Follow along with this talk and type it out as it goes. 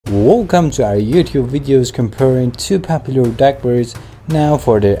Welcome to our YouTube videos comparing two popular dog breeds now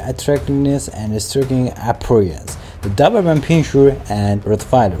for their attractiveness and striking appearance, the Doberman Pinscher and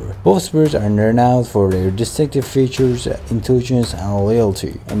Rottweiler. Both breeds are renowned for their distinctive features, intelligence, and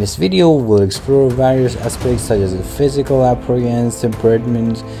loyalty. In this video, we'll explore various aspects such as physical appearance,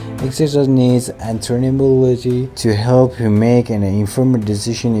 temperament, exercise needs, and trainability to help you make an informed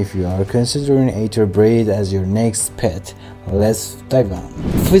decision if you are considering either breed as your next pet. Let's dive on.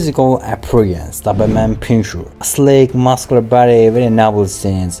 Physical appearance. Doberman Pinscher. Sleek, muscular body with a noble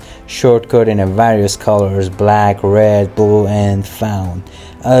stance, short coat in various colors, black, red, blue, and fawn.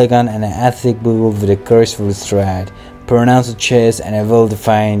 Elegant and athletic build with a graceful stride, pronounced chest, and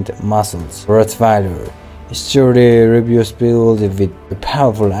well-defined muscles. Rottweiler. Sturdy, robust build with a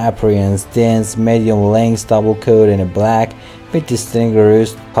powerful appearance, dense, medium-length double coat in black with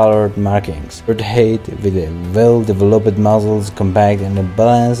distinguished colored markings. Short height with well-developed muscles, compact and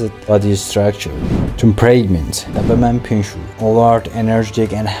balanced body structure. Temperament. Doberman Pinscher. Alert,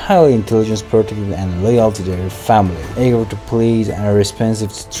 energetic, and highly intelligent, protective, and loyal to their family. Eager to please and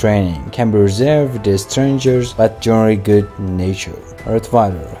responsive to training. Can be reserved with strangers but generally good-natured.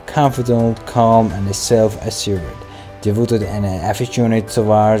 Rottweiler. Confident, calm, and self-assured. Devoted and affectionate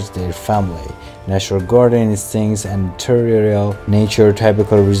towards their family. Natural guardian instincts and territorial nature,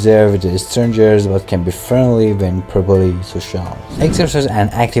 typically reserved with strangers but can be friendly when properly socialized. Exercise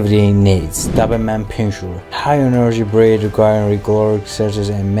and activity needs. Doberman Pinscher. High energy breed requiring regular exercise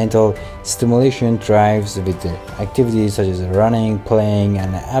and mental stimulation, thrives with activities such as running, playing,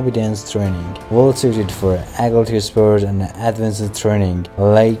 and obedience training. Well suited for agility sports and advanced training.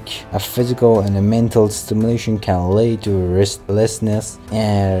 Like physical and mental stimulation can lead to restlessness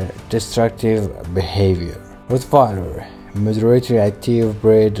and destructive behavior. Rottweiler. Moderately active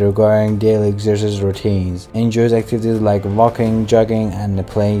breed requiring daily exercise routines. Enjoys activities like walking, jogging, and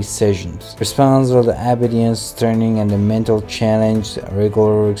play sessions. Responds well to obedience training and mental challenge.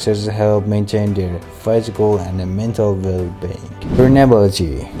 Regular exercise help maintain their physical and mental well-being.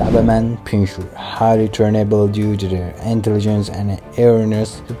 Trainability. Doberman Pinscher. Highly trainable due to their intelligence and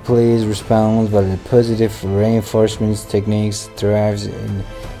awareness to please, responds well to positive reinforcement techniques, thrives in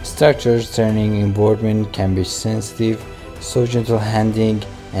structures, training environment, can be sensitive, so gentle handling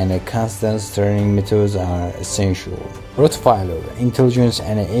and constant training methods are essential. Rottweiler. Intelligence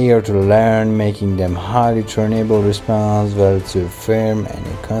and eager to learn, making them highly trainable, responds well to firm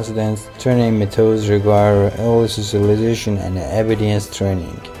and constant training methods, require early socialization and obedience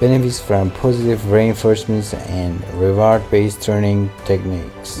training. Benefits from positive reinforcements and reward-based training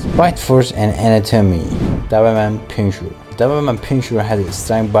techniques. Bite force and anatomy. Doberman Pinscher. Doberman Pinscher has a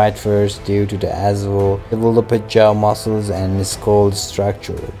strong bite force due to the developed jaw muscles and skull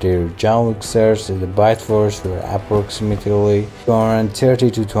structure. Their jaw exerts the bite force for approximately 230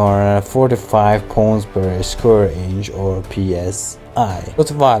 to 245 pounds per square inch or psi.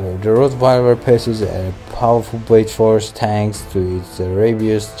 Rottweiler. The Rottweiler possesses a powerful bite force thanks to its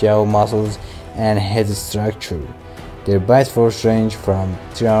robust jaw muscles and head structure. Their bite force range from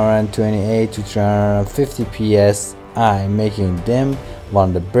 328 to 350 psi, making them one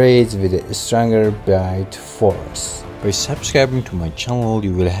of the breeds with a stronger bite force. By subscribing to my channel,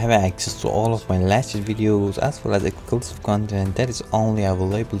 you will have access to all of my latest videos as well as exclusive content that is only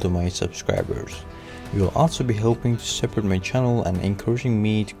available to my subscribers. You will also be helping to support my channel and encouraging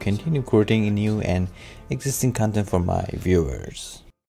me to continue creating new and existing content for my viewers.